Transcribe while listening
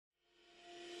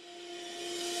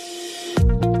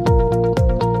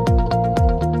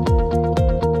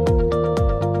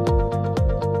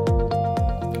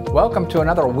Welcome to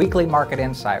another weekly market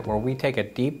insight where we take a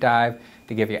deep dive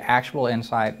to give you actual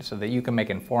insight so that you can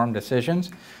make informed decisions.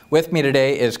 With me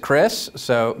today is Chris.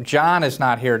 So John is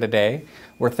not here today.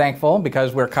 We're thankful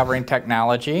because we're covering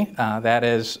technology. That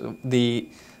is the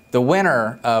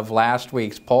winner of last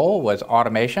week's poll was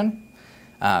automation.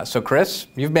 So Chris,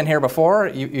 you've been here before.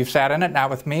 You've sat in it,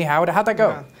 not with me. How'd that go?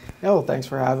 Yeah. Oh, thanks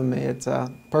for having me. It's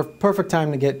a perfect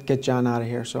time to get John out of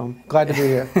here, so I'm glad to be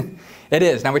here. It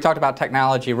is. Now, we talked about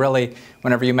technology really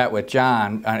whenever you met with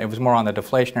John. It was more on the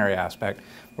deflationary aspect,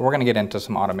 but we're going to get into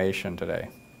some automation today.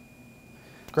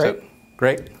 Great.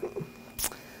 Great.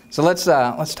 So let's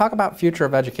talk about future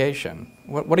of education.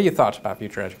 What are your thoughts about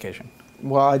future education?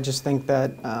 Well, I just think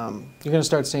that you're going to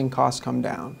start seeing costs come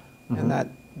down, and that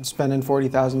spending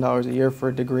 $40,000 a year for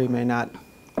a degree may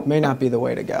not be the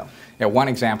way to go. Yeah, one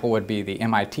example would be the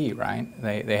MIT, right?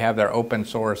 They have their open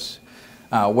source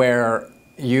where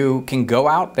you can go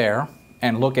out there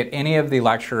and look at any of the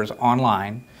lectures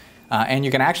online, and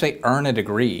you can actually earn a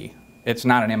degree. It's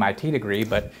not an MIT degree,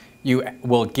 but you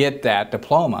will get that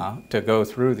diploma to go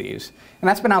through these. And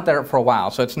that's been out there for a while,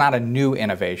 so it's not a new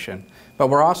innovation. But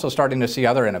we're also starting to see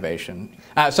other innovation.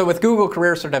 So with Google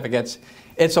Career Certificates,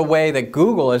 it's a way that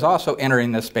Google is also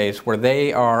entering this space where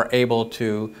they are able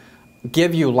to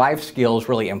give you life skills,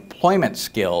 really employment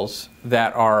skills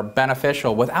that are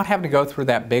beneficial without having to go through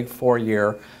that big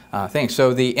 4-year thing.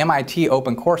 So the MIT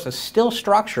open course is still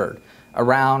structured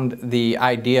around the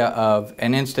idea of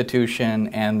an institution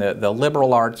and the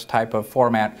liberal arts type of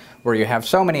format where you have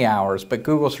so many hours, but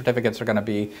Google certificates are going to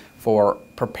be for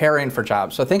preparing for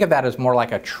jobs. So think of that as more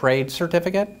like a trade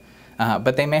certificate,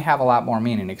 but they may have a lot more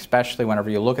meaning, especially whenever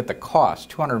you look at the cost,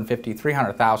 $250,000,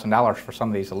 $300,000 for some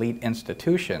of these elite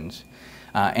institutions.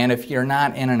 And if you're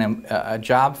not in a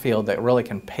job field that really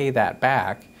can pay that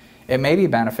back, it may be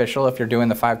beneficial if you're doing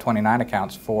the 529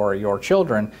 accounts for your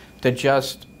children to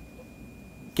just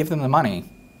give them the money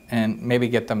and maybe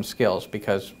get them skills,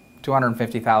 because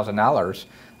 $250,000,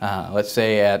 let's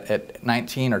say at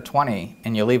 19 or 20,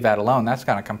 and you leave that alone, that's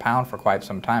going to compound for quite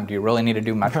some time. Do you really need to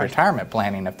do much retirement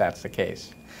planning if that's the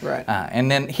case? Right. And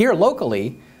then here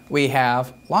locally, we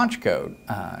have launch code.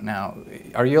 Now,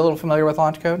 are you a little familiar with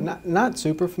launch code? Not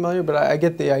super familiar, but I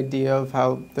get the idea of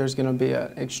how there's going to be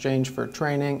an exchange for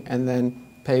training and then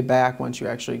pay back once you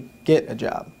actually get a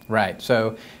job. Right.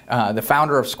 So the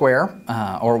founder of Square,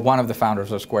 or one of the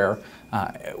founders of Square,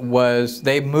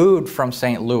 they moved from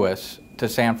St. Louis to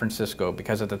San Francisco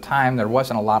because at the time there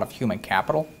wasn't a lot of human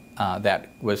capital that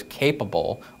was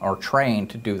capable or trained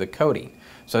to do the coding.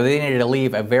 So they needed to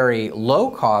leave a very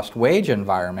low-cost wage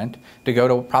environment to go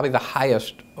to probably the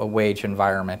highest wage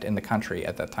environment in the country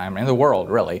at that time, in the world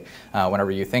really,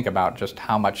 whenever you think about just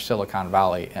how much Silicon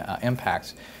Valley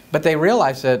impacts. But they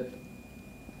realized that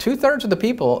 2/3 of the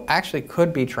people actually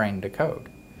could be trained to code.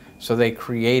 So they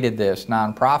created this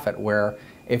nonprofit where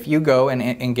if you go and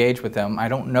engage with them, I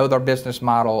don't know their business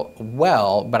model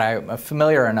well, but I'm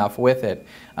familiar enough with it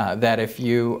that if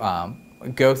you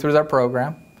go through their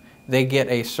program, they get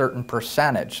a certain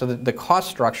percentage. So the cost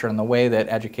structure and the way that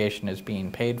education is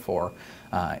being paid for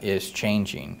is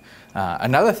changing.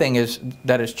 Another thing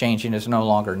that is changing is no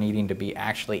longer needing to be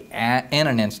actually in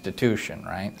an institution,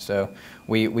 right? So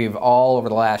we've all over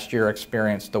the last year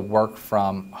experienced the work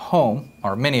from home,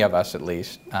 or many of us at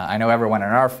least. I know everyone in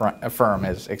our firm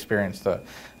has experienced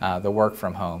the work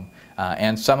from home.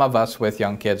 And some of us with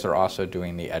young kids are also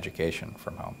doing the education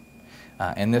from home.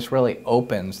 And this really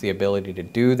opens the ability to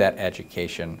do that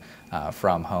education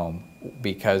from home,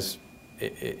 because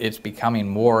it's becoming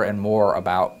more and more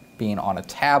about being on a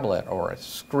tablet or a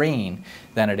screen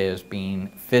than it is being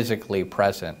physically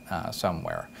present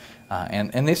somewhere.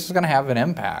 And this is going to have an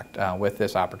impact with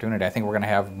this opportunity. I think we're going to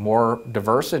have more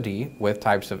diversity with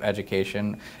types of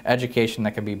education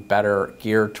that can be better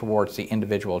geared towards the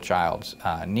individual child's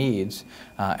needs,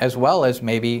 as well as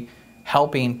maybe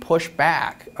helping push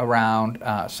back around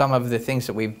some of the things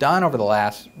that we've done over the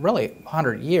last really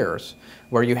 100 years,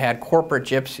 where you had corporate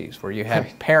gypsies, where you had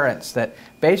parents that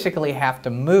basically have to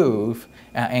move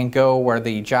and go where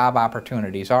the job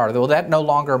opportunities are. Well, that no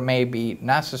longer may be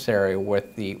necessary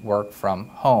with the work from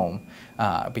home,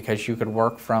 because you could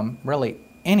work from really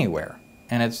anywhere.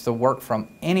 And it's the work from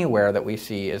anywhere that we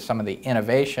see as some of the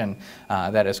innovation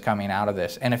that is coming out of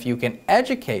this. And if you can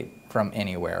educate from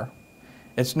anywhere,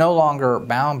 it's no longer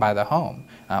bound by the home.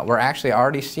 We're actually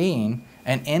already seeing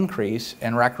an increase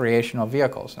in recreational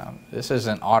vehicles. Now, this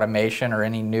isn't automation or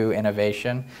any new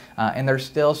innovation, and there's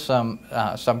still some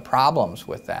problems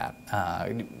with that.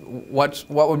 What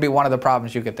would be one of the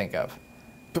problems you could think of?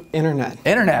 Internet.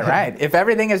 Internet, right. If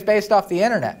everything is based off the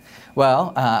internet.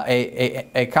 Well,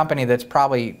 a company that's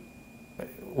probably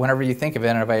whenever you think of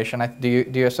innovation, do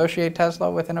you associate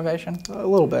Tesla with innovation? A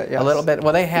little bit, yes. A little bit.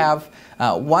 Well, they have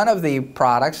one of the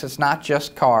products. It's not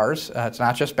just cars. It's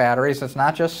not just batteries. It's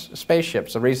not just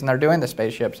spaceships. The reason they're doing the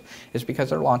spaceships is because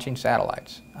they're launching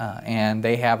satellites, and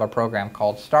they have a program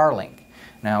called Starlink.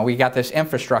 Now, we got this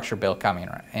infrastructure bill coming,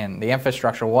 and the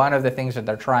infrastructure, one of the things that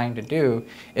they're trying to do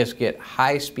is get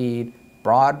high-speed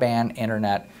broadband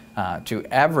internet to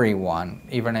everyone,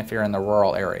 even if you're in the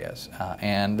rural areas.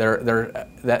 And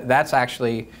that's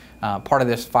actually part of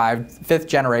this fifth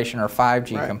generation or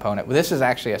 5G component. This is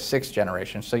actually a sixth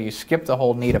generation, so you skip the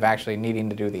whole need of actually needing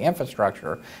to do the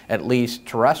infrastructure, at least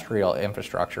terrestrial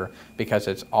infrastructure, because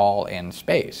it's all in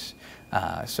space.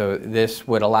 So this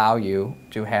would allow you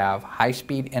to have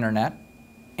high-speed internet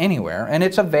anywhere, and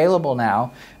it's available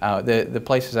now. The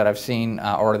places that I've seen,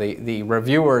 or the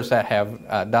reviewers that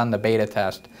have done the beta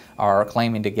test, are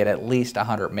claiming to get at least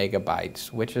 100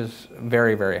 megabytes, which is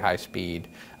very, very high speed.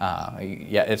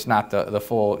 Yeah, it's not the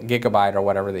full gigabyte or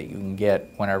whatever that you can get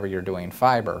whenever you're doing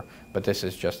fiber, but this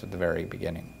is just at the very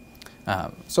beginning.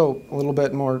 So a little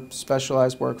bit more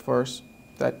specialized workforce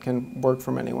that can work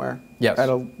from anywhere. Yes. At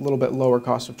a little bit lower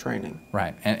cost of training.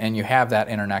 Right, and you have that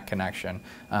internet connection.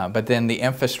 But then the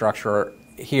infrastructure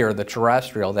here, the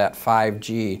terrestrial, that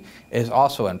 5G, is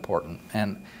also important.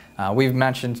 And we've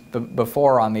mentioned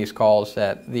before on these calls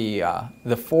that the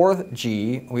fourth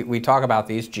G, we talk about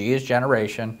these, G is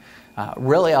generation,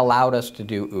 really allowed us to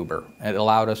do Uber. It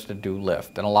allowed us to do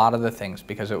Lyft and a lot of the things,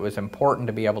 because it was important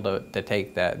to be able to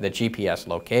take the GPS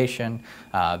location,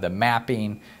 the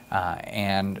mapping,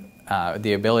 and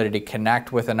the ability to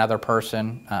connect with another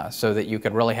person so that you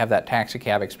could really have that taxi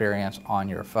cab experience on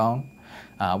your phone.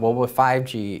 Well, with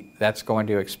 5G, that's going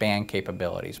to expand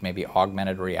capabilities, maybe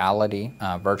augmented reality,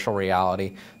 virtual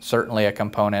reality. Certainly a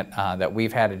component that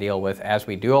we've had to deal with as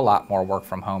we do a lot more work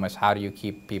from home is how do you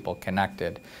keep people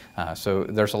connected. So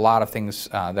there's a lot of things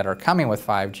that are coming with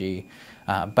 5G,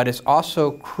 but it's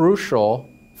also crucial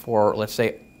for, let's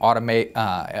say, automate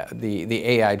the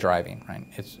AI driving, right?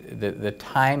 It's the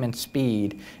time and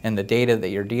speed and the data that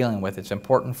you're dealing with. It's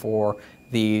important for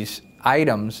these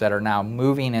items that are now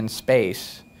moving in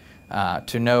space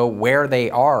to know where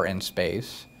they are in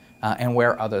space and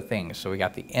where other things. So we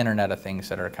got the Internet of Things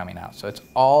that are coming out. So it's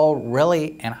all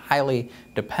really and highly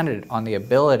dependent on the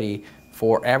ability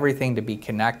for everything to be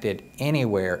connected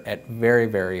anywhere at very,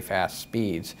 very fast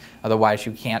speeds. Otherwise,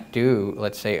 you can't do,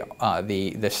 let's say,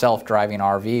 the self-driving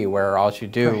RV, where all you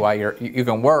do while you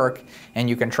can work and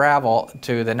you can travel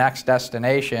to the next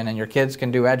destination, and your kids can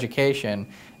do education,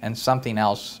 and something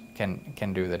else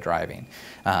can do the driving.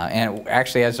 And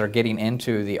actually, as they're getting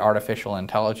into the artificial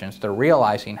intelligence, they're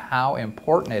realizing how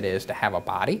important it is to have a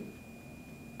body,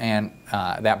 and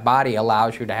that body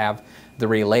allows you to have the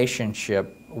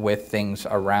relationship with things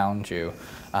around you.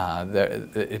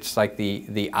 It's like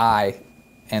the I,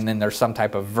 and then there's some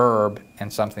type of verb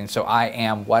and something. So I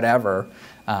am whatever.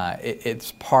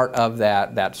 It's part of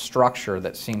that structure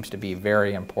that seems to be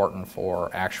very important for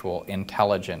actual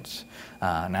intelligence.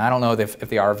 Now, I don't know if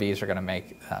the RVs are going to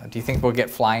make. Do you think we'll get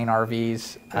flying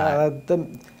RVs?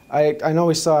 I know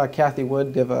we saw Kathy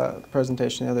Wood give a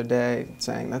presentation the other day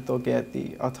saying that they'll get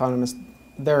the autonomous.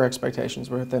 Their expectations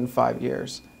were within 5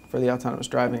 years for the autonomous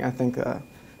driving. I think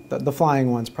the flying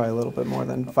one's probably a little bit more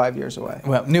than 5 years away.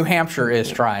 Well, New Hampshire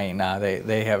is trying.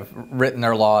 They have written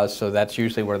their laws, so that's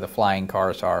usually where the flying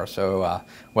cars are. So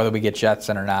whether we get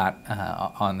Jetson or not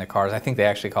on the cars, I think they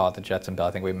actually call it the Jetson bill.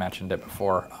 I think we mentioned it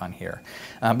before on here.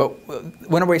 But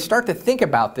when we start to think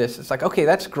about this, it's like, okay,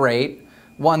 that's great.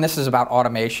 One, this is about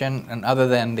automation, and other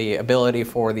than the ability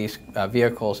for these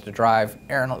vehicles to drive,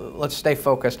 Aaron, let's stay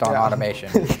focused on automation.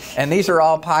 And these are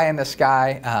all pie in the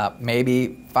sky,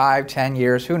 maybe 5, 10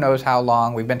 years, who knows how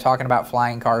long. We've been talking about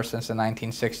flying cars since the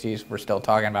 1960s. We're still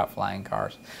talking about flying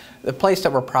cars. The place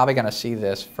that we're probably going to see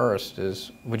this first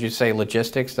is, would you say,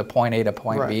 logistics, the point A to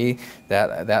point B,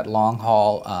 that long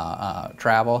haul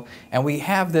travel. And we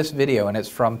have this video, and it's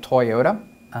from Toyota.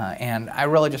 And I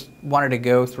really just wanted to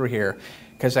go through here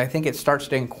because I think it starts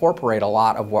to incorporate a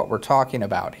lot of what we're talking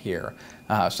about here.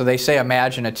 So they say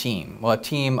imagine a team. Well, a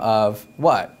team of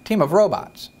what? Team of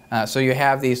robots. So you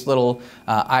have these little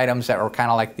items that are kind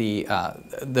of like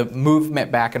the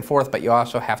movement back and forth, but you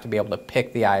also have to be able to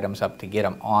pick the items up to get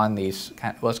them on these,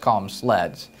 let's call them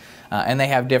sleds. And they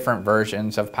have different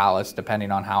versions of pallets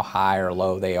depending on how high or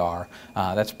low they are.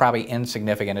 That's probably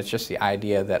insignificant. It's just the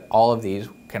idea that all of these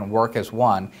can work as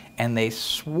one, and they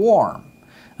swarm.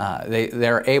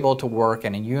 They're able to work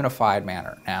in a unified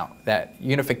manner. Now, that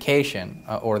unification,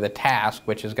 or the task,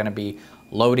 which is going to be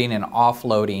loading and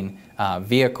offloading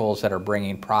vehicles that are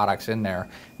bringing products in there,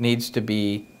 needs to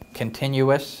be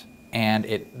continuous,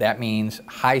 and that means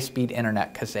high-speed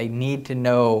internet, because they need to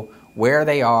know where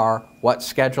they are, what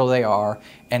schedule they are,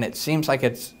 and it seems like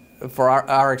it's, for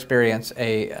our experience,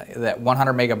 that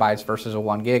 100 megabytes versus a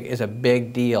 1 gig is a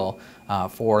big deal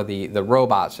for the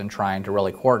robots in trying to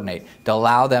really coordinate to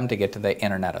allow them to get to the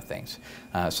Internet of Things.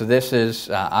 So this is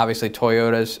obviously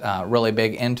Toyota's really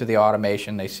big into the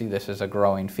automation. They see this as a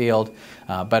growing field,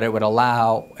 but it would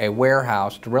allow a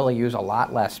warehouse to really use a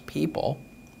lot less people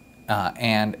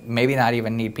and maybe not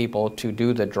even need people to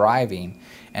do the driving,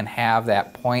 and have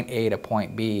that point A to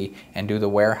point B and do the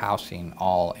warehousing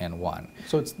all in one.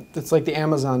 So it's like the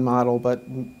Amazon model, but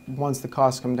once the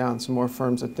costs come down, some more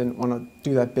firms that didn't want to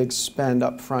do that big spend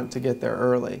up front to get there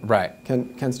early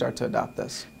can start to adopt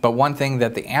this. But one thing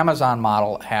that the Amazon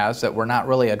model has that we're not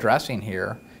really addressing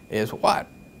here is what?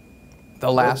 The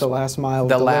last mile of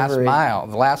the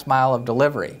last mile of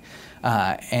delivery.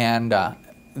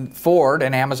 Ford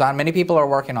and Amazon, many people are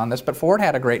working on this, but Ford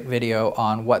had a great video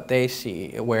on what they see,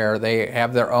 where they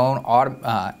have their own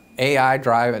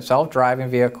AI self-driving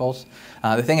vehicles.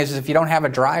 The thing is if you don't have a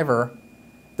driver,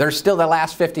 there's still the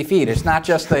last 50 feet. It's not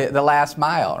just the last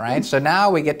mile, right? So now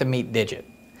we get to meet Digit.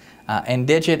 And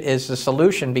Digit is the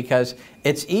solution because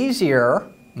it's easier,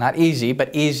 not easy,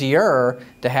 but easier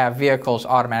to have vehicles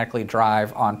automatically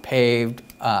drive on paved,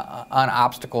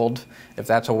 unobstacled, if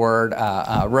that's a word,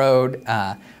 road.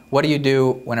 What do you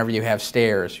do whenever you have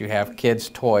stairs? You have kids'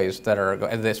 toys that are,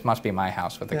 this must be my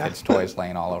house with the kids' toys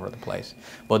laying all over the place.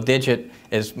 Well, Digit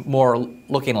is more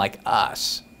looking like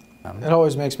us. It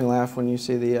always makes me laugh when you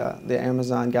see the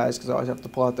Amazon guys, because they always have to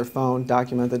pull out their phone,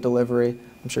 document the delivery.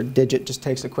 I'm sure Digit just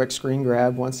takes a quick screen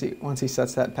grab once he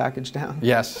sets that package down.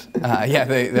 Yes, yeah,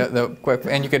 the quick,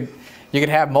 and you could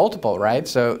have multiple, right?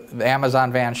 So the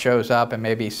Amazon van shows up and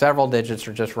maybe several digits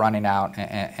are just running out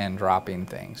and dropping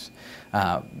things.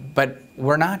 But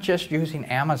we're not just using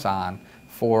Amazon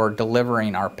for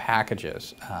delivering our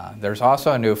packages. There's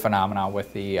also a new phenomenon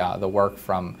with the work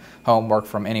from home, work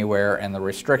from anywhere, and the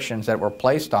restrictions that were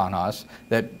placed on us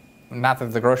that, not that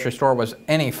the grocery store was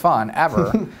any fun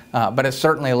ever, but it's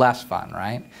certainly less fun,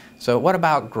 right? So what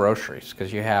about groceries?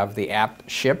 Because you have the app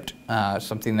Shipped,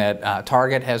 something that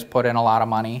Target has put in a lot of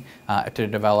money to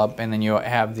develop, and then you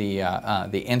have the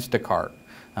Instacart,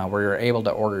 where you're able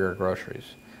to order your groceries.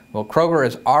 Well, Kroger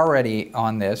is already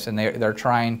on this, and they're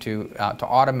trying to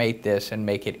automate this and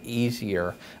make it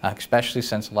easier, especially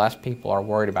since less people are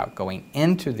worried about going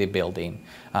into the building.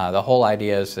 The whole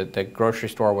idea is that the grocery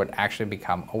store would actually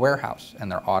become a warehouse,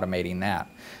 and they're automating that.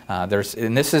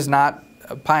 And this is not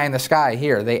pie in the sky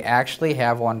here. They actually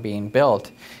have one being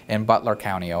built in Butler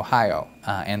County, Ohio,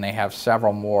 and they have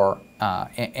several more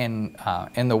in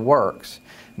the works.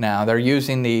 Now they're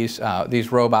using these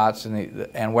robots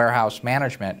and warehouse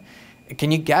management.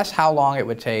 Can you guess how long it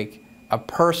would take a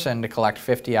person to collect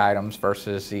 50 items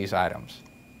versus these items?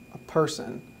 A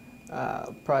person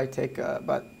probably take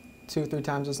about 2-3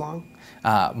 times as long.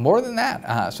 More than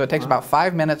that. So it takes about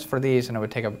 5 minutes for these, and it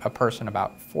would take a person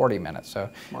about 40 minutes. So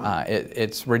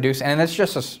it's reduced, and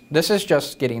this is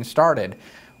just getting started.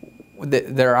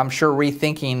 They're, I'm sure,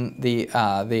 rethinking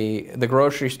the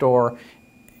grocery store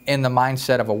in the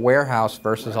mindset of a warehouse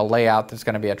versus a layout that's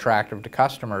going to be attractive to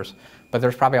customers. But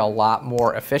there's probably a lot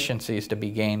more efficiencies to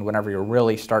be gained whenever you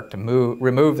really start to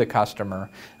remove the customer.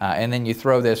 And then you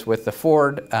throw this with the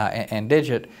Ford and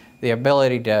Digit, the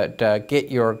ability to get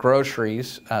your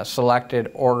groceries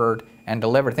selected, ordered, and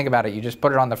delivered. Think about it. You just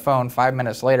put it on the phone. 5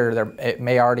 minutes later, it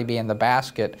may already be in the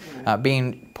basket,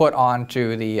 being put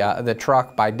onto the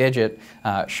truck by Digit,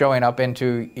 showing up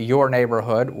into your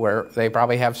neighborhood where they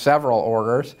probably have several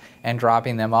orders, and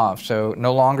dropping them off. So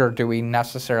no longer do we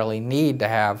necessarily need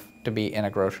to be in a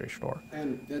grocery store.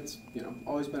 And it's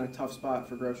always been a tough spot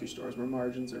for grocery stores where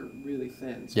margins are really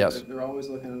thin. So yes. They're always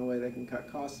looking at a way they can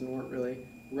cut costs, and weren't really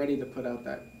ready to put out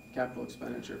that capital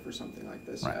expenditure for something like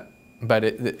this yet. But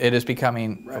it is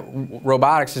becoming,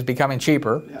 robotics is becoming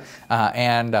cheaper,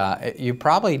 and you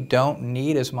probably don't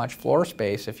need as much floor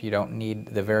space if you don't need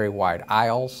the very wide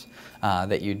aisles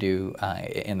that you do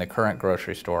in the current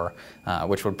grocery store,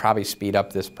 which would probably speed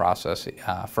up this process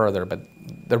further, but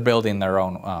they're building their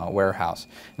own warehouse.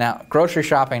 Now, grocery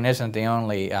shopping isn't the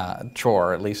only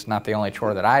chore, at least not the only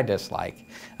chore that I dislike.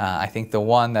 I think the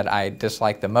one that I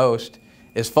dislike the most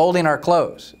is folding our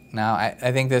clothes. Now,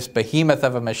 I think this behemoth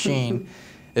of a machine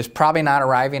is probably not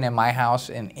arriving in my house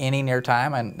in any near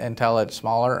time until it's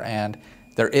smaller. And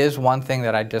there is one thing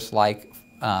that I dislike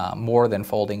more than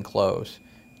folding clothes,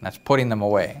 and that's putting them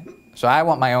away. So I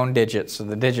want my own digit, so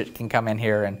the digit can come in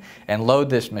here and load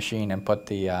this machine and put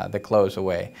the clothes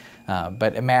away.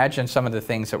 But imagine some of the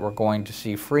things that we're going to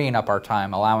see freeing up our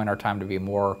time, allowing our time to be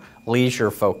more leisure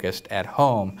focused at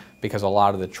home, because a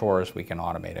lot of the chores we can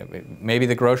automate it. Maybe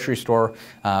the grocery store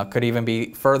could even be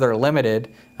further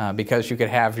limited because you could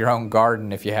have your own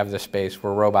garden if you have the space,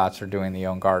 where robots are doing the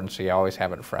own garden, so you always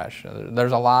have it fresh.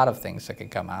 There's a lot of things that can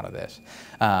come out of this.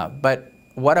 But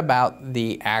what about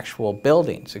the actual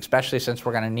buildings, especially since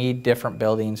we're going to need different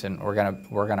buildings and we're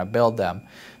going to build them?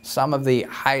 Some of the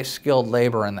high-skilled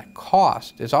labor and the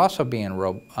cost is also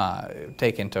being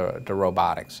taken to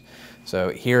robotics. So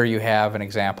here you have an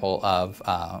example of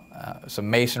some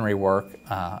masonry work.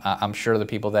 I'm sure the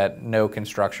people that know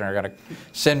construction are going to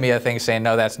send me a thing saying,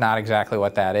 no, that's not exactly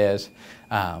what that is.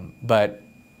 But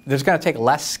there's going to take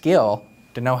less skill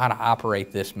to know how to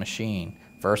operate this machine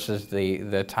versus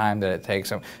the time that it takes.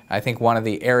 So I think one of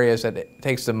the areas that it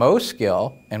takes the most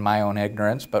skill, in my own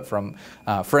ignorance, but from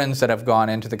friends that have gone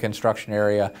into the construction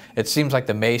area, it seems like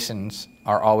the masons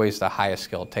are always the highest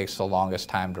skill. It takes the longest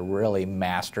time to really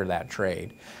master that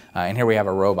trade. And here we have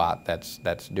a robot that's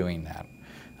doing that.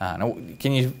 Now,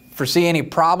 can you foresee any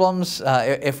problems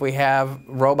if we have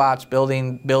robots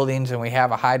building buildings and we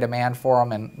have a high demand for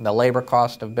them and the labor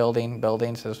cost of building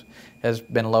buildings has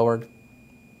been lowered?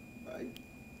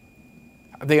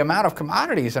 The amount of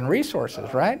commodities and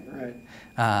resources, right?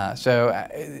 Right. So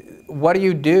what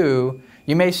do?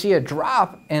 You may see a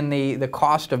drop in the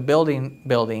cost of building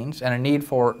buildings and a need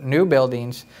for new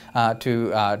buildings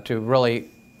to really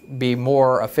be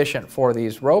more efficient for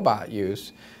these robot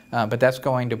use, but that's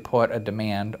going to put a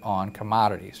demand on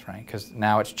commodities, right? Because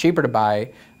now it's cheaper to buy,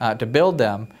 to build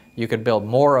them. You could build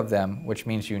more of them, which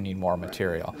means you need more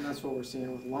material. And that's what we're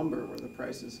seeing with lumber, where the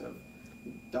prices have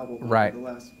doubled right. over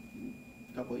the last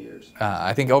couple of years.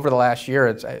 I think over the last year,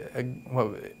 it's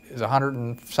 100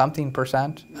 and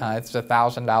something%. It's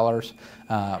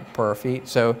 $1,000 per feet.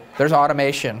 So there's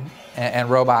automation and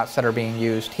robots that are being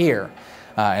used here,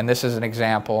 and this is an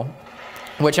example,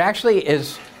 which actually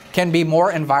can be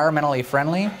more environmentally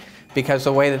friendly, because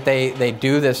the way that they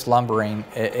do this lumbering,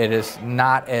 it is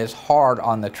not as hard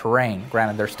on the terrain.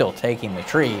 Granted, they're still taking the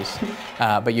trees,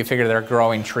 but you figure they're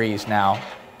growing trees now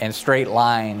in straight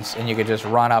lines, and you could just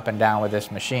run up and down with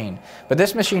this machine. But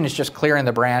this machine is just clearing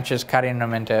the branches, cutting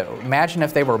them into, imagine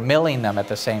if they were milling them at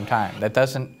the same time. That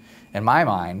doesn't, in my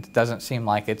mind, doesn't seem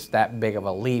like it's that big of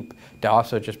a leap to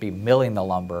also just be milling the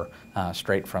lumber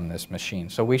straight from this machine.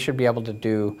 So we should be able to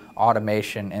do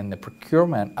automation in the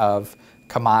procurement of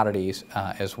commodities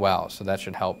as well, so that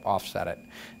should help offset it.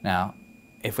 Now,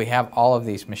 if we have all of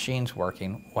these machines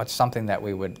working, what's something that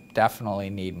we would definitely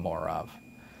need more of?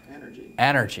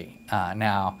 Energy.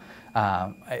 Now,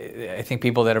 I think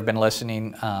people that have been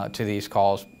listening to these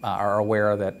calls are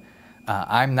aware that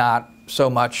I'm not so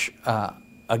much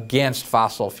against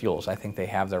fossil fuels. I think they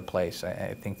have their place.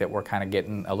 I think that we're kind of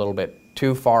getting a little bit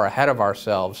too far ahead of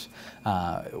ourselves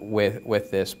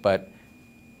with this, but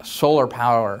solar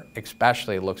power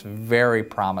especially looks very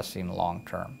promising long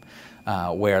term,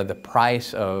 where the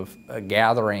price of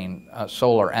gathering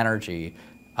solar energy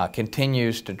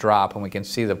continues to drop, and we can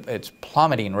see it's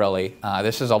plummeting really.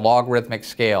 This is a logarithmic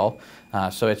scale,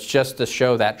 so it's just to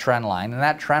show that trend line, and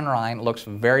that trend line looks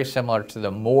very similar to the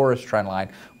Moore's trend line,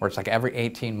 where it's like every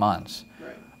 18 months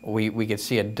we could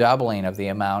see a doubling of the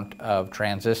amount of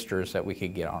transistors that we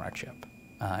could get on our chip.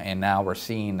 And now we're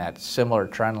seeing that similar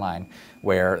trend line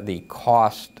where the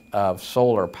cost of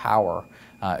solar power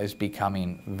is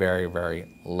becoming very, very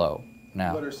low.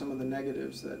 Now, what are some of the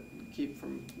negatives that keep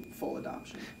from full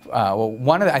adoption? Well,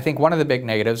 I think one of the big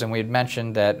negatives, and we had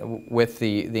mentioned that with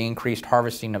the increased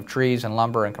harvesting of trees and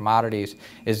lumber and commodities,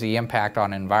 is the impact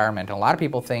on environment. And a lot of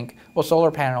people think, well, solar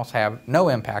panels have no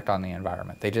impact on the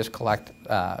environment. They just collect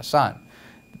sun.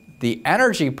 The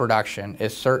energy production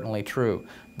is certainly true,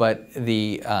 but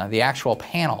the actual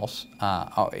panels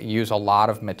use a lot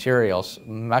of materials,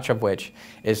 much of which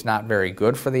is not very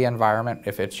good for the environment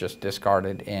if it's just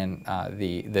discarded in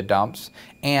the dumps,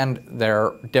 and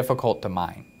they're difficult to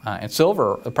mine. And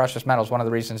silver, the precious metal, is one of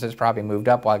the reasons it's probably moved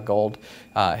up while gold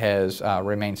has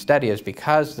remained steady, is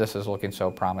because this is looking so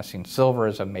promising. Silver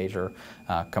is a major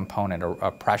component,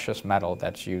 a precious metal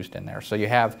that's used in there. So you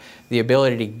have the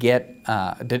ability to get,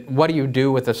 what do you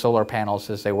do with the solar panels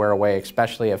as they wear away,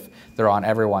 especially if they're on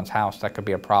everyone's house? That could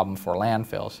be a problem for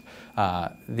landfills.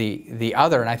 The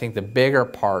other, and I think the bigger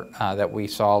part that we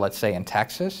saw, let's say in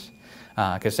Texas,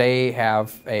 because they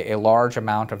have a large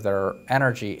amount of their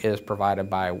energy is provided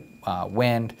by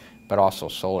wind, but also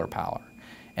solar power.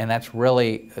 And that's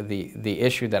really the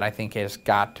issue that I think has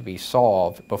got to be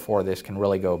solved before this can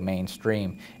really go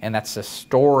mainstream, and that's the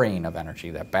storing of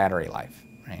energy, that battery life.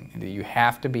 Right? You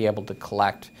have to be able to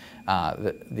collect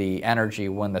the energy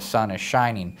when the sun is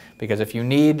shining, because if you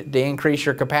need to increase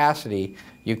your capacity,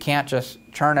 you can't just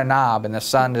turn a knob and the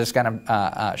sun is going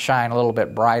to shine a little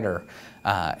bit brighter.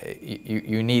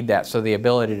 You need that. So the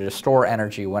ability to store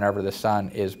energy whenever the sun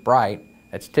is bright,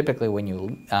 it's typically when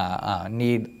you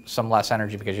need some less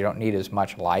energy because you don't need as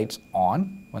much lights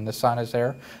on when the sun is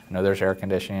there. I know there's air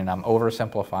conditioning, I'm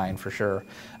oversimplifying for sure,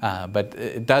 but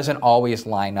it doesn't always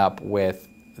line up with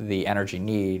the energy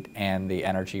need and the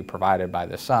energy provided by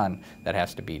the sun that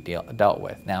has to be dealt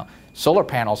with. Now, solar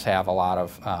panels have a lot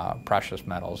of precious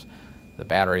metals. The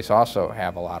batteries also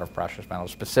have a lot of precious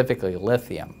metals, specifically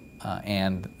lithium.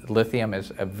 And lithium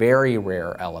is a very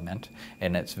rare element,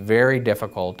 and it's very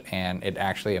difficult, and it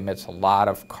actually emits a lot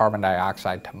of carbon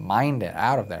dioxide to mine it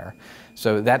out of there.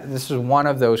 So this is one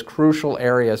of those crucial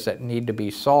areas that need to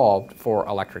be solved for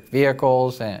electric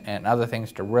vehicles and other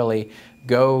things to really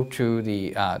go to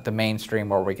the mainstream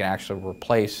where we can actually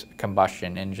replace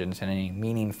combustion engines in any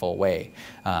meaningful way.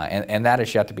 And that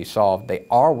is yet to be solved. They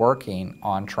are working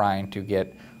on trying to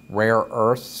get rare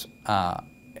earths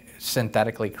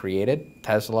synthetically created.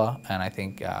 Tesla, and I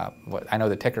think, I know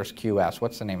the ticker's QS.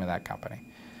 What's the name of that company?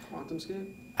 QuantumScape?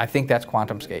 I think that's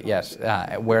QuantumScape, yes,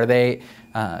 where they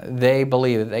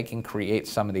believe that they can create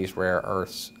some of these rare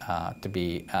earths to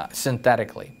be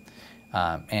synthetically.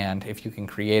 And if you can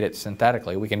create it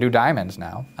synthetically, we can do diamonds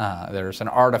now. There's an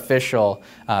artificial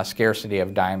scarcity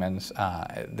of diamonds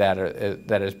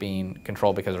that is being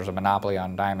controlled because there's a monopoly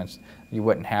on diamonds. You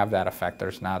wouldn't have that effect.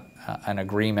 There's not an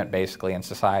agreement basically in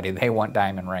society. They want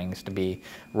diamond rings to be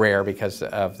rare because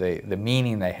of the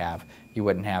meaning they have. You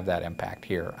wouldn't have that impact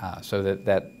here. So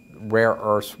that rare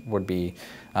earths would be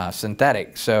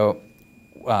synthetic. So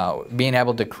being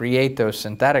able to create those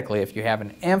synthetically, if you have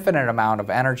an infinite amount of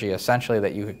energy essentially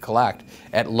that you could collect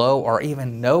at low or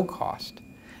even no cost,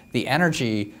 the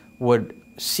energy would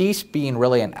cease being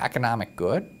really an economic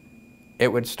good.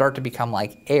 It would start to become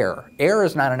like air. Air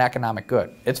is not an economic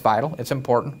good. It's vital, it's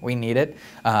important, we need it.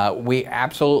 We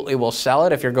absolutely will sell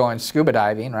it if you're going scuba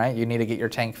diving, right? You need to get your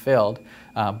tank filled.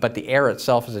 But the air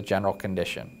itself is a general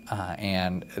condition,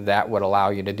 and that would allow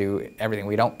you to do everything.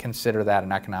 We don't consider that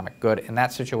an economic good. In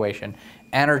that situation,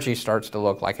 energy starts to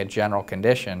look like a general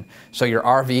condition. So your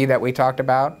RV that we talked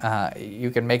about, you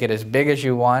can make it as big as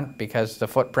you want because the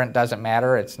footprint doesn't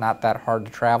matter. It's not that hard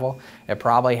to travel. It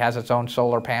probably has its own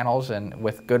solar panels, and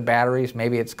with good batteries,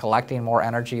 maybe it's collecting more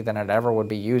energy than it ever would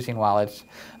be using while it's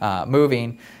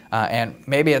moving. And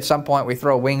maybe at some point we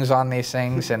throw wings on these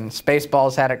things, and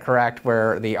Spaceballs had it correct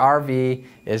where the RV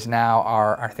is now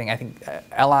our thing. I think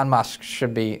Elon Musk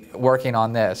should be working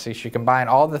on this. He should combine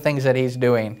all the things that he's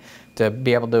doing to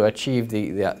be able to achieve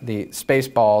the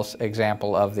Spaceballs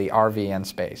example of the RV in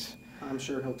space. I'm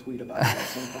sure he'll tweet about it at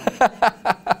some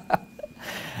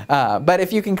point. But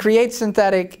if you can create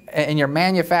synthetic and you're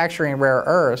manufacturing rare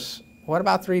earths, what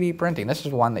about 3D printing? This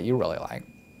is one that you really like.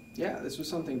 Yeah, this was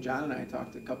something John and I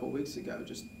talked a couple of weeks ago.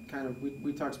 Just kind of,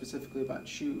 we talked specifically about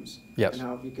shoes. Yes. And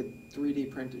how if you could 3D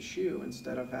print a shoe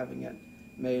instead of having it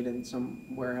made in some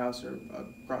warehouse or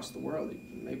across the world.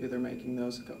 Maybe they're making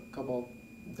those a couple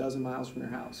dozen miles from your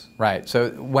house. Right. So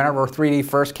whenever 3D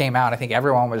first came out, I think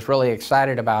everyone was really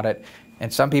excited about it.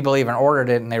 And some people even ordered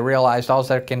it, and they realized all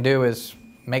they can do is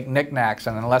make knickknacks,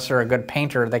 and unless they're a good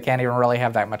painter, they can't even really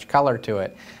have that much color to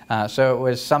it. So it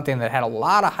was something that had a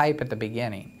lot of hype at the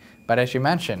beginning. But as you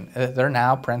mentioned, they're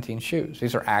now printing shoes.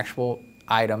 These are actual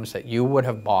items that you would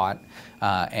have bought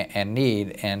and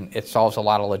need, and it solves a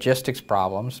lot of logistics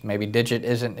problems. Maybe digit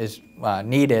isn't as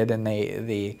needed, and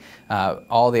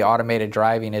all the automated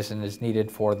driving isn't as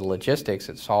needed for the logistics.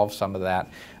 It solves some of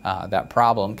that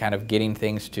problem, kind of getting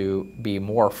things to be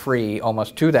more free,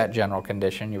 almost to that general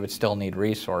condition. You would still need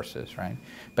resources, right?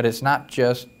 But it's not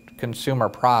just consumer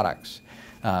products.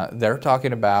 They're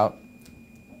talking about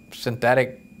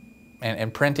synthetic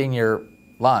and printing your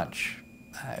lunch.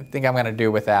 I think I'm going to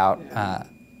do without.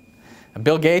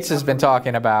 Bill Gates has been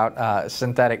talking about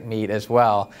synthetic meat as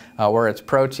well, where it's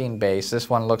protein based. This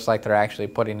one looks like they're actually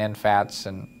putting in fats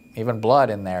and even blood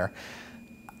in there.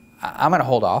 I'm going to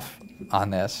hold off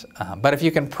on this. But if you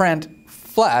can print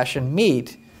flesh and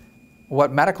meat,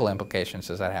 what medical implications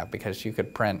does that have? Because you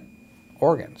could print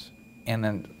organs. And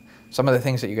then some of the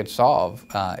things that you could solve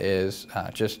is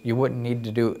just you wouldn't need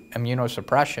to do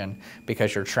immunosuppression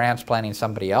because you're transplanting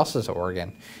somebody else's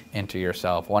organ into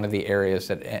yourself. One of the areas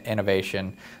that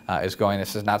innovation is going,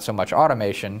 this is not so much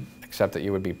automation, except that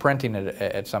you would be printing it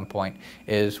at some point,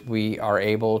 is we are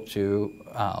able to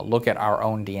look at our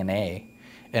own DNA.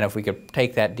 And if we could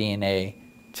take that DNA,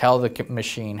 tell the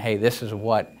machine, hey, this is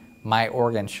what my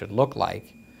organ should look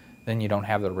like, then you don't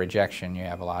have the rejection. You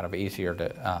have a lot of easier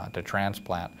to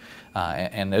transplant.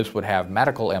 And this would have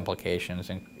medical implications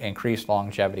and increased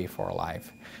longevity for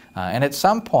life. And at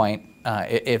some point,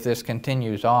 if this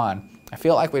continues on, I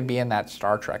feel like we'd be in that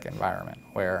Star Trek environment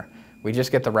where we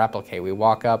just get to replicate. We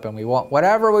walk up and we want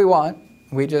whatever we want.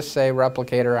 We just say,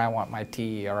 replicator, I want my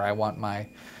tea, or I want my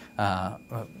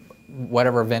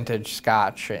whatever vintage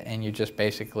scotch, and you just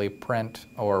basically print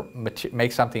or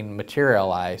make something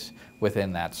materialize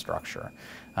within that structure.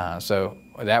 So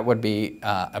that would be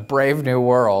a brave new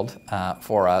world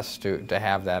for us to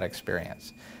have that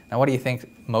experience. Now, what do you think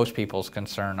most people's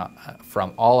concern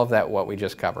from all of that, what we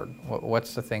just covered?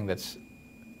 What's the thing that's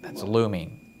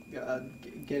looming?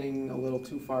 Getting a little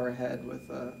too far ahead with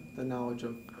the knowledge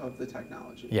of the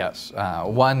technology. Yes.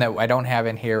 One that I don't have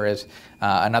in here is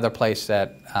another place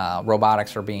that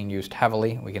robotics are being used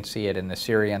heavily. We can see it in the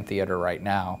Syrian theater right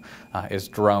now, is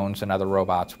drones and other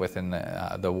robots within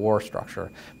the war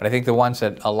structure. But I think the ones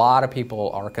that a lot of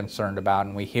people are concerned about,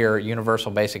 and we hear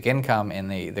universal basic income in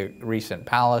the recent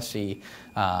policy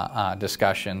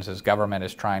discussions, as government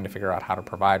is trying to figure out how to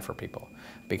provide for people,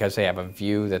 because they have a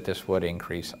view that this would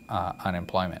increase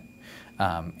unemployment.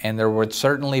 And there would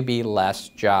certainly be less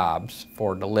jobs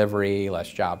for delivery, less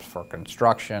jobs for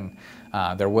construction.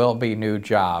 There will be new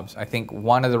jobs. I think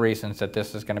one of the reasons that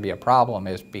this is going to be a problem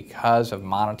is because of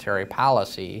monetary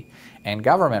policy and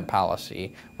government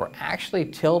policy. We're actually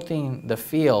tilting the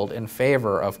field in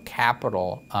favor of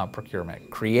capital procurement,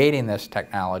 creating this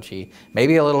technology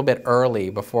maybe a little bit early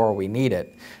before we need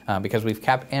it, because we've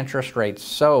kept interest rates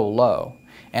so low.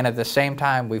 And at the same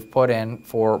time, we've put in,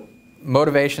 for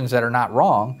motivations that are not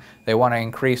wrong, they want to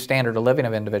increase standard of living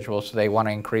of individuals, so they want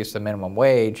to increase the minimum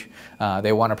wage,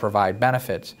 they want to provide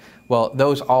benefits. Well,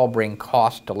 those all bring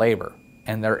cost to labor.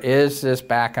 And there is this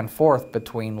back and forth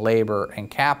between labor and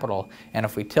capital. And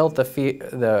if we tilt the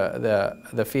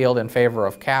field in favor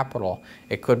of capital,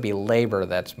 it could be labor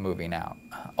that's moving out.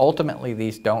 Ultimately,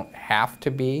 these don't have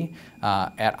to be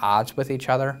at odds with each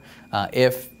other.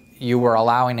 If you were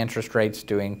allowing interest rates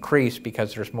to increase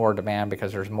because there's more demand,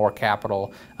 because there's more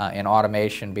capital in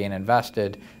automation being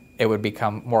invested, it would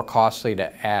become more costly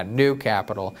to add new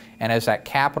capital. And as that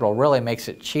capital really makes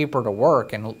it cheaper to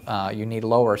work, and you need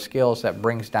lower skills, that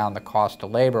brings down the cost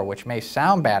of labor, which may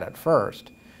sound bad at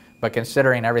first, but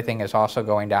considering everything is also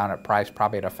going down at price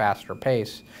probably at a faster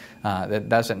pace, that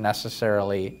doesn't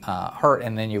necessarily hurt,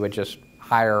 and then you would just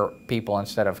hire people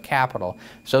instead of capital.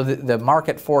 So the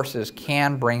market forces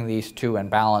can bring these two in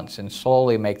balance and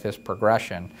slowly make this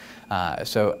progression.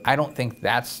 So I don't think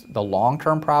that's the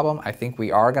long-term problem. I think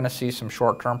we are going to see some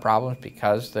short-term problems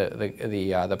because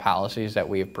the policies that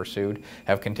we have pursued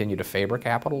have continued to favor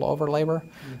capital over labor.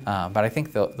 But I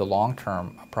think the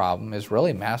long-term problem is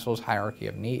really Maslow's hierarchy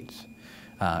of needs.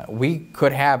 We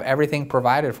could have everything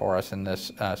provided for us in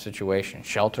this situation.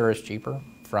 Shelter is cheaper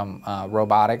from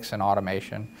robotics and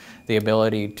automation. The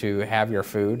ability to have your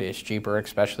food is cheaper,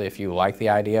 especially if you like the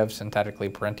idea of synthetically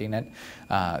printing it.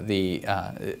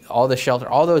 All the shelter,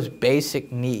 all those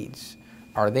basic needs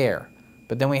are there.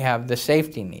 But then we have the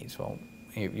safety needs. Well,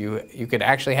 you could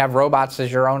actually have robots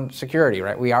as your own security,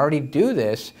 right? We already do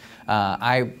this.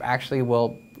 I actually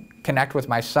will connect with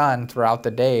my son throughout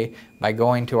the day by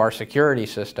going to our security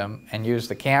system and use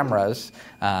the cameras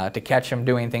to catch him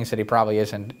doing things that he probably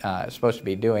isn't supposed to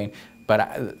be doing.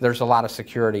 But there's a lot of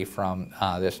security from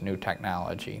this new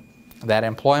technology. That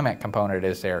employment component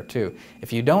is there too.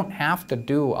 If you don't have to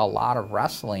do a lot of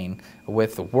wrestling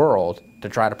with the world to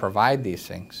try to provide these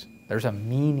things, there's a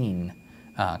meaning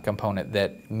component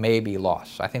that may be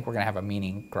lost. So I think we're going to have a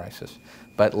meaning crisis.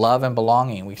 But love and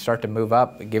belonging, we start to move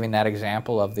up, giving that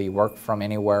example of the work from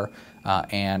anywhere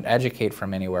and educate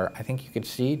from anywhere. I think you could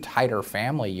see tighter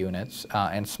family units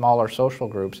and smaller social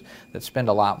groups that spend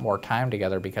a lot more time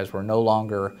together because we're no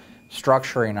longer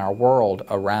structuring our world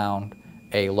around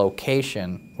a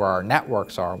location where our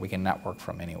networks are. We can network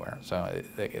from anywhere. So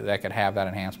that could have that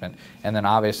enhancement. And then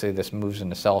obviously this moves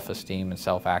into self-esteem and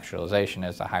self-actualization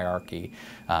as the hierarchy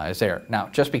is there. Now,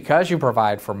 just because you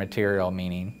provide for material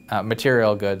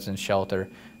goods and shelter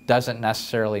doesn't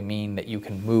necessarily mean that you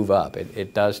can move up.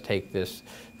 It does take this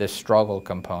struggle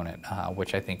component,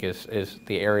 which I think is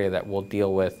the area that we'll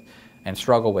deal with and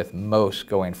struggle with most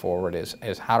going forward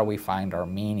is how do we find our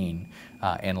meaning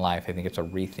in life. I think it's a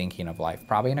rethinking of life,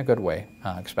 probably in a good way,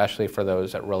 especially for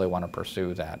those that really want to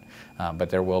pursue that. But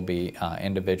there will be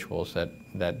individuals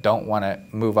that don't want to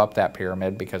move up that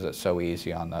pyramid because it's so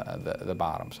easy on the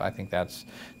bottom. So I think that's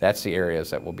the areas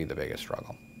that will be the biggest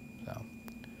struggle. So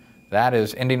that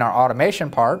is ending our automation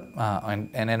part and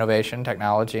innovation,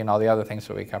 technology, and all the other things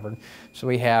that we covered. So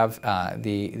we have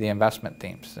the investment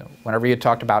themes. So whenever you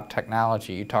talked about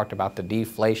technology, you talked about the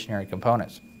deflationary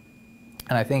components.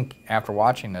 And I think after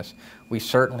watching this, we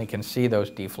certainly can see those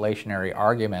deflationary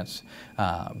arguments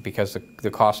because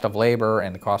the cost of labor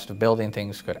and the cost of building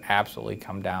things could absolutely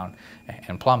come down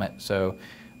and plummet. So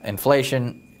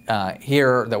inflation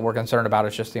here that we're concerned about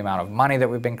is just the amount of money that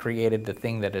we've been created. The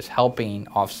thing that is helping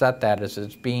offset that is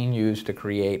it's being used to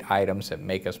create items that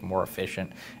make us more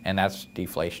efficient, and that's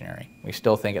deflationary. We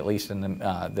still think, at least in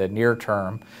the near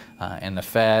term, and the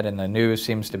Fed and the news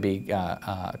seems to be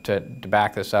to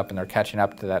back this up, and they're catching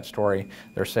up to that story.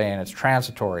 They're saying it's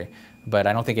transitory, but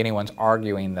I don't think anyone's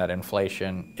arguing that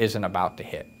inflation isn't about to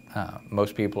hit.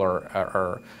 Most people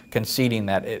are conceding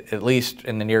that at least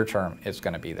in the near term, it's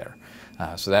going to be there.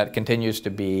 So that continues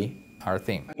to be our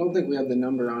theme. I don't think we have the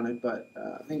number on it, but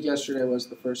I think yesterday was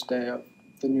the first day of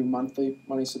the new monthly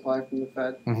money supply from the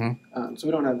Fed. Mm-hmm. So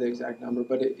we don't have the exact number,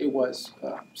 but it was.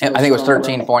 I think it was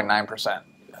 13.9%.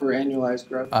 For annualized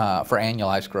growth? For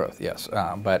annualized growth, yes.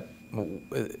 But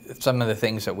some of the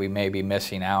things that we may be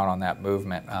missing out on that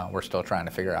movement, we're still trying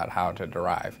to figure out how to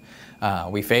derive.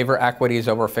 We favor equities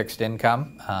over fixed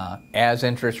income. As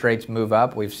interest rates move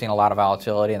up, we've seen a lot of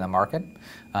volatility in the market.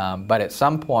 But at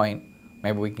some point,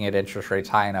 maybe we can get interest rates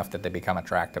high enough that they become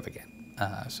attractive again.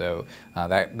 So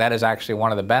that is actually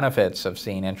one of the benefits of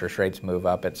seeing interest rates move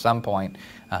up. At some point,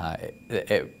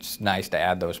 it's nice to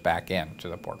add those back in to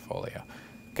the portfolio.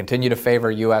 Continue to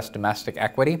favor U.S. domestic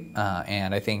equity,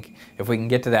 and I think if we can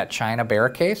get to that China bear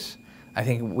case, I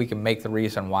think we can make the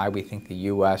reason why we think the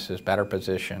U.S. is better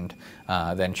positioned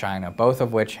than China, both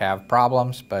of which have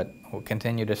problems, but we'll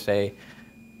continue to say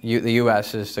the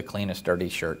U.S. is the cleanest dirty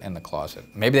shirt in the closet.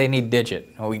 Maybe they need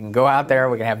Digit. We can go out there,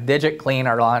 we can have Digit clean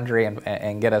our laundry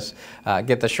and get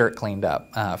the shirt cleaned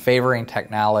up. Favoring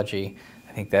technology,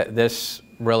 I think that this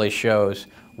really shows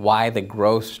why the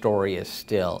growth story is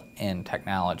still in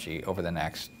technology over the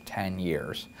next 10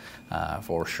 years,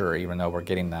 for sure, even though we're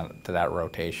getting to that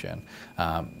rotation.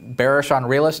 Bearish on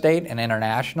real estate and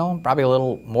international, probably a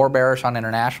little more bearish on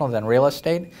international than real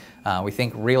estate. We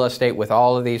think real estate with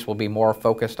all of these will be more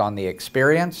focused on the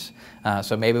experience.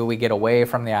 So maybe we get away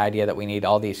from the idea that we need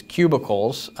all these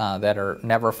cubicles that are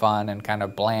never fun and kind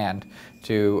of bland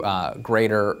to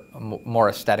greater, more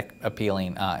aesthetic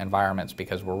appealing environments,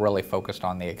 because we're really focused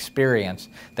on the experience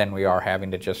than we are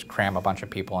having to just cram a bunch of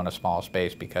people in a small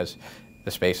space because the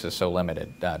space is so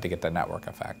limited to get the network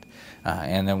effect.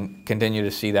 And then continue to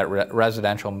see that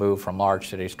residential move from large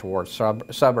cities towards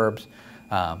suburbs.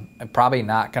 Probably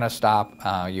not going to stop.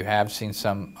 You have seen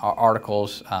some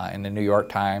articles in the New York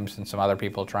Times and some other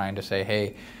people trying to say,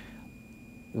 hey,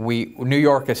 New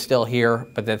York is still here,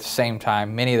 but at the same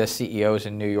time, many of the CEOs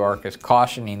in New York is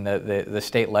cautioning the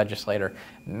state legislator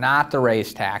not to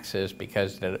raise taxes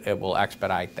because it will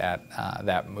expedite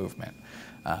that movement.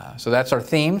 So that's our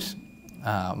themes.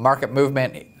 Market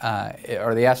movement,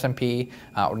 or the S&P,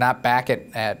 we're not back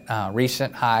at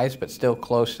recent highs, but still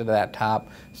close to that top.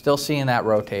 Still seeing that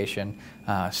rotation.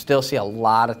 Still see a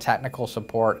lot of technical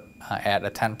support at a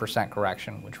 10%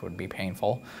 correction, which would be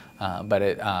painful.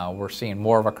 But we're seeing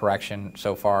more of a correction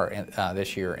so far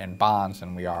this year in bonds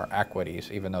than we are equities,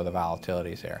 even though the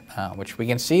volatility is there, which we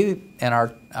can see in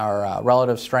our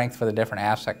relative strength for the different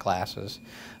asset classes.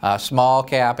 Small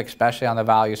cap, especially on the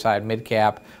value side, mid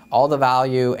cap, all the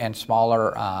value and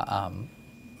smaller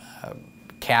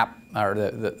cap, or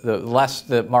the less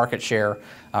the market share,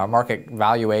 market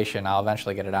valuation, I'll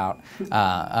eventually get it out,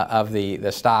 of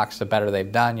the stocks, the better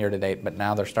they've done year to date, but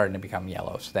now they're starting to become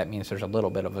yellow. So that means there's a little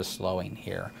bit of a slowing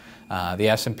here. The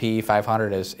S&P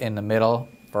 500 is in the middle.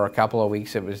 For a couple of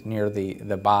weeks it was near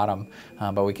the bottom,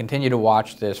 but we continue to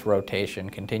watch this rotation,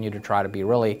 continue to try to be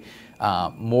really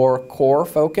more core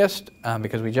focused,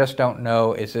 because we just don't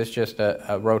know, is this just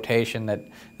a rotation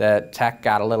that tech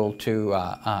got a little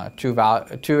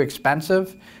too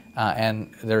expensive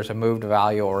and there's a move to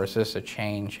value, or is this a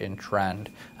change in trend?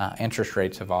 Interest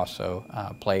rates have also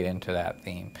played into that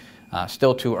theme.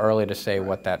 still too early to say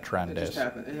what that trend It is. just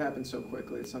happened. It happened so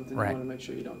quickly. It's something you want to make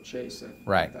sure you don't chase it.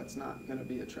 Right. That's not going to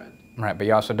be a trend. Right, but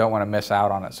you also don't want to miss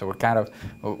out on it. So we're kind of,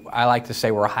 I like to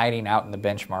say we're hiding out in the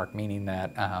benchmark, meaning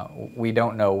that we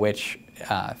don't know which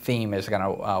theme is going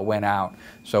to win out.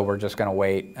 So we're just going to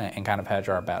wait and kind of hedge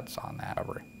our bets on that.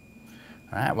 All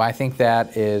right, well, I think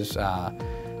that is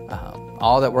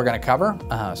all that we're going to cover.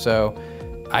 So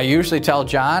I usually tell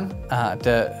John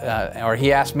or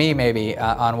he asked me maybe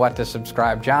on what to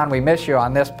subscribe. John, we miss you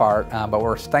on this part, but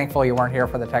we're thankful you weren't here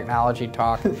for the technology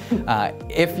talk.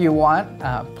 If you want,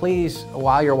 please,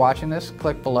 while you're watching this,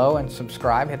 click below and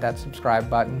subscribe. Hit that subscribe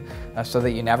button so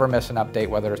that you never miss an update,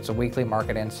 whether it's a weekly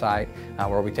market insight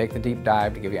where we take the deep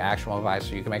dive to give you actionable advice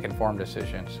so you can make informed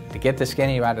decisions, to get the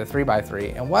skinny you out of the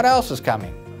 3x3. And what else is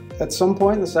coming? At some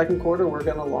point in the second quarter, we're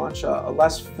going to launch a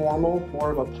less formal,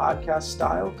 more of a podcast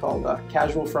style called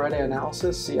Casual Friday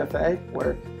Analysis, CFA,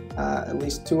 where at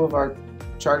least 2 of our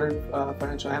chartered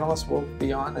financial analysts will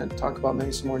be on and talk about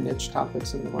maybe some more niche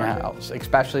topics in the market. Yeah,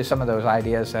 especially some of those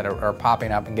ideas that are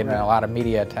popping up and getting a lot of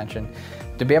media attention.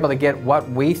 To be able to get what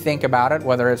we think about it,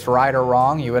 whether it's right or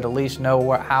wrong, you would at least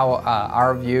know how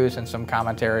our views and some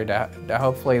commentary to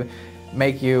hopefully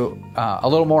make you a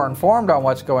little more informed on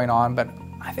what's going on. But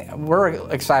I think we're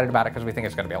excited about it because we think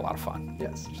it's going to be a lot of fun.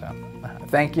 Yes. So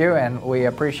thank you, and we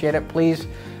appreciate it. Please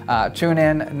tune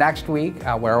in next week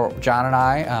where John and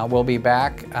I will be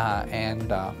back,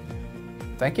 and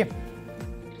thank you.